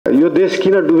यो देश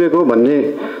किन डुबेको भन्ने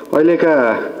अहिलेका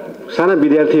साना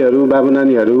विद्यार्थीहरू बाबु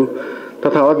नानीहरू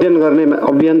तथा अध्ययन गर्ने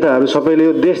अभियन्ताहरू सबैले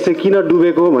यो देश चाहिँ किन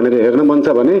डुबेको भनेर हेर्न मन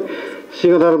छ भने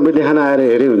सिंहदरबार वैद्यखाना आएर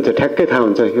हेरे हुन्छ, ठ्याक्कै थाहा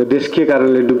हुन्छ यो देश के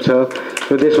कारणले डुब्छ,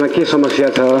 यो देशमा के समस्या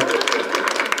छ,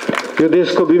 यो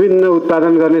देशको विभिन्न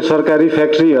उत्पादन गर्ने सरकारी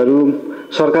फ्याक्ट्रीहरू,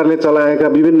 सरकारले चलाएका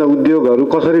विभिन्न उद्योगहरू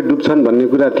कसरी डुब्छन् भन्ने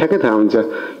कुरा ठ्याक्कै थाहा हुन्छ।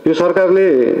 यो सरकारले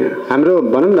हाम्रो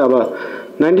भनौँ न अब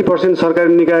 90%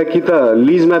 सरकारी निकाय कि त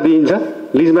लिजमा दिइन्छ,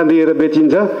 लिजमा दिएर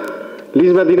बेचिन्छ,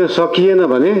 लिजमा दिन सकिएन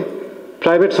भने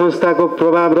प्राइभेट संस्थाको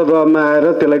प्रभाव र दबावमा आएर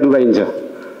त्यसलाई डुबाइन्छ,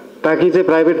 ताकि चाहिँ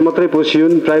प्राइभेट मात्रै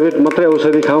पोसिउन्, प्राइभेट मात्रै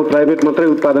औषधि खाउँ, प्राइभेट मात्रै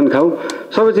उत्पादन खाउँ,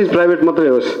 सबै चिज प्राइभेट मात्रै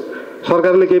होस्,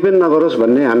 सरकारले केही पनि नगरोस्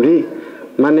भन्ने हामी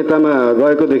मान्यतामा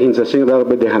गएको देखिन्छ। सिंहदरबार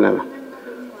वैद्यखानामा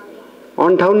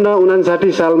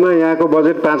 58-59 सालमा यहाँको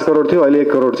बजेट 5 करोड थियो, अहिले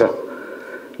 1 करोड छ।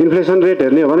 इन्फ्लेसन रेट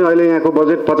हेर्ने हो भने अहिले यहाँको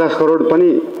बजेट 50 करोड पनि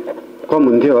कम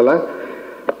हुन्थ्यो होला,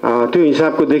 त्यो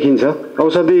हिसाबको देखिन्छ।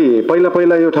 औषधि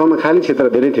पहिला यो ठाउँमा खाली क्षेत्र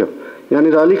धेरै थियो,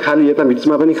 यहाँनिर अलिक खाली, यता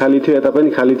बिचमा पनि खाली थियो, यता पनि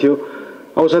खाली थियो,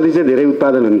 औषधि चाहिँ धेरै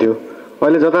उत्पादन हुन्थ्यो।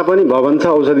 अहिले जता पनि भवन छ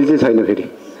औषधि चाहिँ छैन फेरि।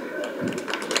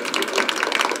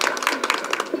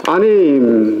 अनि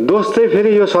दोष चाहिँ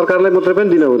फेरि यो सरकारलाई मात्रै पनि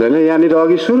दिन हुँदैन। यहाँनिर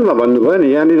अघि सुरुमा भन्नुभयो नि,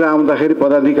 यहाँनिर आउँदाखेरि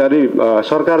पदाधिकारी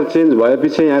सरकार चेन्ज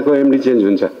भएपछि यहाँको एमडी चेन्ज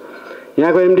हुन्छ,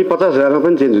 यहाँको एमडी 50,000मा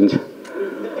पनि चेन्ज हुन्छ,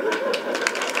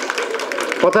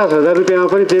 50,000 रुपियाँमा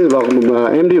पनि चेन्ज भएको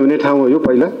एमडी हुने ठाउँ हो यो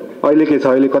पहिला। अहिले के छ,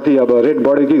 अहिले कति अब रेट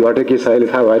बढ्यो कि घट्यो के छ अहिले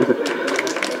थाहा भएन।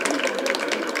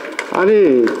 अनि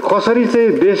कसरी चाहिँ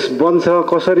देश बन्छ,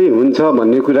 कसरी हुन्छ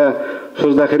भन्ने कुरा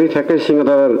सोच्दाखेरि ठ्याक्कै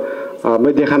सिंहदरबार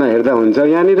वैद्यखाना हेर्दा हुन्छ।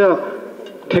 यहाँनिर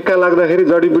ठेक्का लाग्दाखेरि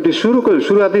जडीबुटी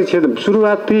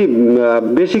सुरुवाती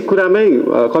बेसिक कुरामै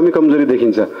कमी कमजोरी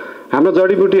देखिन्छ। हाम्रो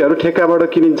जडीबुटीहरू ठेक्काबाट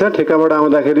किनिन्छ, ठेक्काबाट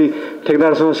आउँदाखेरि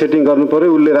ठेकदारसँग सेटिङ गर्नु पर्यो,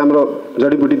 उसले राम्रो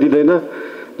जडीबुटी दिँदैन,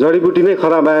 जडीबुटी नै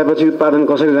खराब आएपछि उत्पादन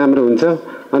कसरी राम्रो हुन्छ।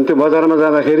 अनि त्यो बजारमा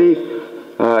जाँदाखेरि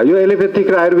यो एलोपेथिक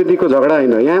र आयुर्वेदिकको झगडा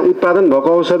होइन, यहाँ उत्पादन भएको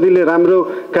औषधिले राम्रो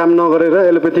काम नगरेर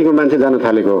एलोपेथिकमा मान्छे जान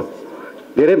थालेको हो।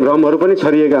 धेरै भ्रमहरू पनि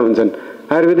छरिएका हुन्छन्।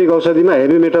 आयुर्वेदिक औषधिमा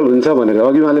हेभी मेटल हुन्छ भनेर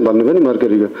अघि उहाँले भन्नुभयो नि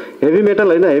मर्क्युरीको, हेभी मेटल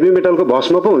होइन, हेभी मेटलको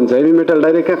भस्म पो हुन्छ, हेभी मेटल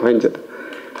डाइरेक्ट कहाँ खुवाइन्छ त।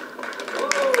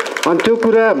 अनि त्यो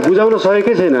कुरा बुझाउन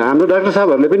सकेकै छैन। हाम्रो डाक्टर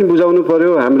साहबहरूले पनि बुझाउनु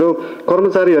पर्यो, हाम्रो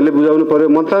कर्मचारीहरूले बुझाउनु पर्यो,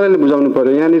 मन्त्रालयले बुझाउनु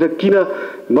पर्यो यहाँनिर किन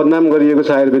बदनाम गरिएको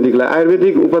छ आयुर्वेदिकलाई।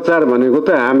 आयुर्वेदिक उपचार भनेको त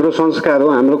हाम्रो संस्कार हो,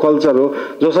 हाम्रो कल्चर हो।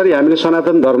 जसरी हामीले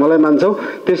सनातन धर्मलाई मान्छौँ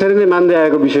त्यसरी नै मान्दै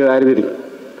आएको विषय हो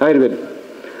आयुर्वेद।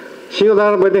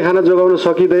 सिंहदरबार वैद्यखाना जोगाउन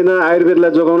सकिँदैन,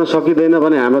 आयुर्वेदलाई जोगाउन सकिँदैन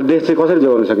भने हाम्रो देश चाहिँ कसरी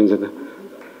जोगाउन सकिन्छ त।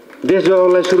 देश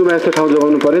जोगाउनलाई सुरुमा यस्तो ठाउँ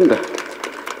जोगाउनु पर्यो नि त।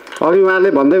 अघि उहाँले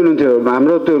भन्दै हुनुहुन्थ्यो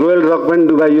हाम्रो त्यो रोयल ड्रग पनि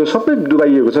डुबाइयो, सबै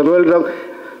डुबाइएको छ। रोयल ड्रग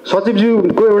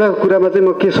सचिवज्यूको एउटा कुरामा चाहिँ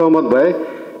म के सहमत भएँ,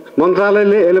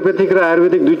 मन्त्रालयले एलोपेथिक र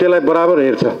आयुर्वेदिक दुईटैलाई बराबर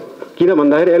हेर्छ। किन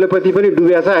भन्दाखेरि एलोपेथी पनि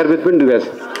डुबेको छ, आयुर्वेद पनि डुबेको छ,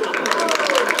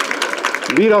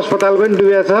 वीर अस्पताल पनि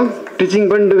डुबेको छ, टिचिङ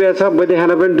पनि डुबेको छ,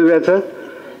 वैद्यखाना पनि डुबेको छ,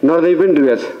 नर्देवी पनि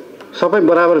डुबेको छ, सबै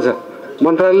बराबर छ।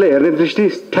 मन्त्रालयले हेर्ने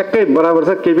दृष्टि ठ्याक्कै बराबर छ,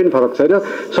 केही पनि फरक छैन,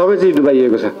 सबै चिज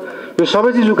डुबाइएको छ। यो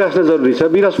सबै चिज उकास्न जरुरी छ।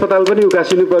 वीर अस्पताल पनि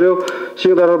उकासिनु पर्यो,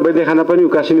 सिंहदरबार वैद्यखाना पनि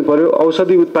उकासिनु पर्यो,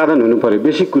 औषधि उत्पादन हुनु पर्यो,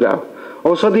 बेसिक कुरा हो।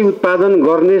 औषधि उत्पादन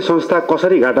गर्ने संस्था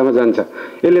कसरी घाटामा जान्छ,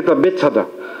 यसले त बेच्छ त,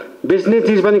 बेच्ने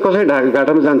चिज पनि कसरी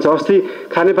घाटामा जान्छ। अस्ति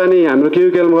खानेपानी हाम्रो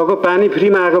केयुकेलमा गएको पानी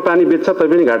फ्रीमा आएको पानी बेच्छ तै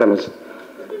पनि घाटामा छ।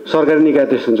 सरकारी निकाय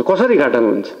त्यस्तो हुन्छ, कसरी घाटामा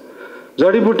हुन्छ।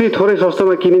 जडीबुटी थोरै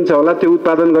सस्तोमा किनिन्छ होला, त्यो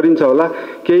उत्पादन गरिन्छ होला,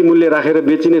 केही मूल्य राखेर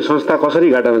बेचिने संस्था कसरी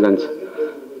घाटामा जान्छ।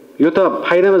 यो त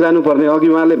फाइदामा जानुपर्ने। अघि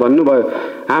उहाँले भन्नुभयो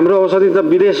हाम्रो औषधि त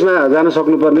विदेशमा जान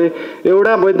सक्नुपर्ने।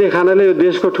 एउटा वैद्यखानाले यो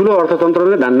देशको ठुलो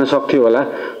अर्थतन्त्रले धान्न सक्थ्यो होला,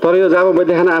 तर यो जब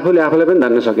वैद्यखाना आफूले पनि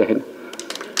धान्न सकेको छैन।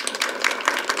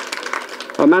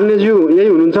 मान्यज्यू यही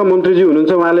हुनुहुन्छ, मन्त्रीज्यू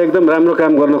हुनुहुन्छ, उहाँले एकदम राम्रो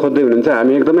काम गर्न खोज्दै हुनुहुन्छ,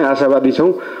 हामी एकदमै आशावादी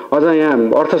छौँ। अझ यहाँ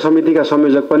अर्थ समितिका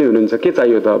संयोजक पनि हुनुहुन्छ, के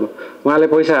चाहियो त अब उहाँले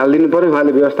पैसा हालिदिनु पर्यो,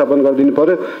 उहाँले व्यवस्थापन गरिदिनु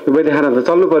पर्यो, यो वैद्यखाना त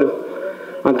चल्नु पर्यो।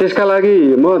 अनि त्यसका लागि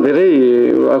म धेरै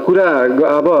कुरा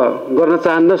अब गर्न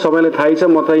चाहन्न, सबैलाई थाहै छ।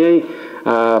 म त यहीँ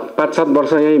 5-7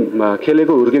 वर्ष यहीँ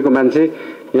खेलेको हुर्केको मान्छे,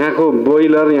 यहाँको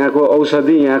बोइलर, यहाँको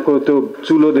औषधि, यहाँको त्यो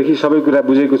चुलोदेखि सबै कुरा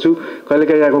बुझेको छु।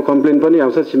 कहिलेकाहीँ यहाँको कम्प्लेन पनि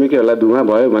आउँछ छिमेकीहरूलाई धुवा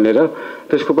भयो भनेर,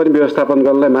 त्यसको पनि व्यवस्थापन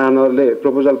गर्नलाई महानगरले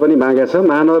प्रपोजल पनि मागेको छ।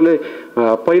 महानगरले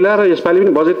पहिला र यसपालि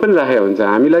पनि बजेट पनि राखेको हुन्छ।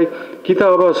 हामीलाई कि त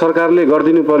अब सरकारले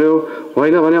गरिदिनु पर्यो,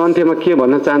 होइन भने अन्त्यमा के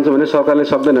भन्न चाहन्छु भने सरकारले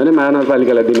सक्दैन भने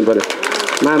महानगरपालिकालाई दिनु पर्यो,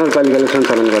 महानगरपालिकाले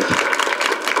सञ्चालन गर्छ।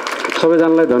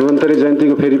 सबैजनालाई धन्वन्तरी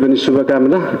जयन्तीको फेरि पनि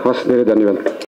शुभकामना। हस्, धेरै धन्यवाद।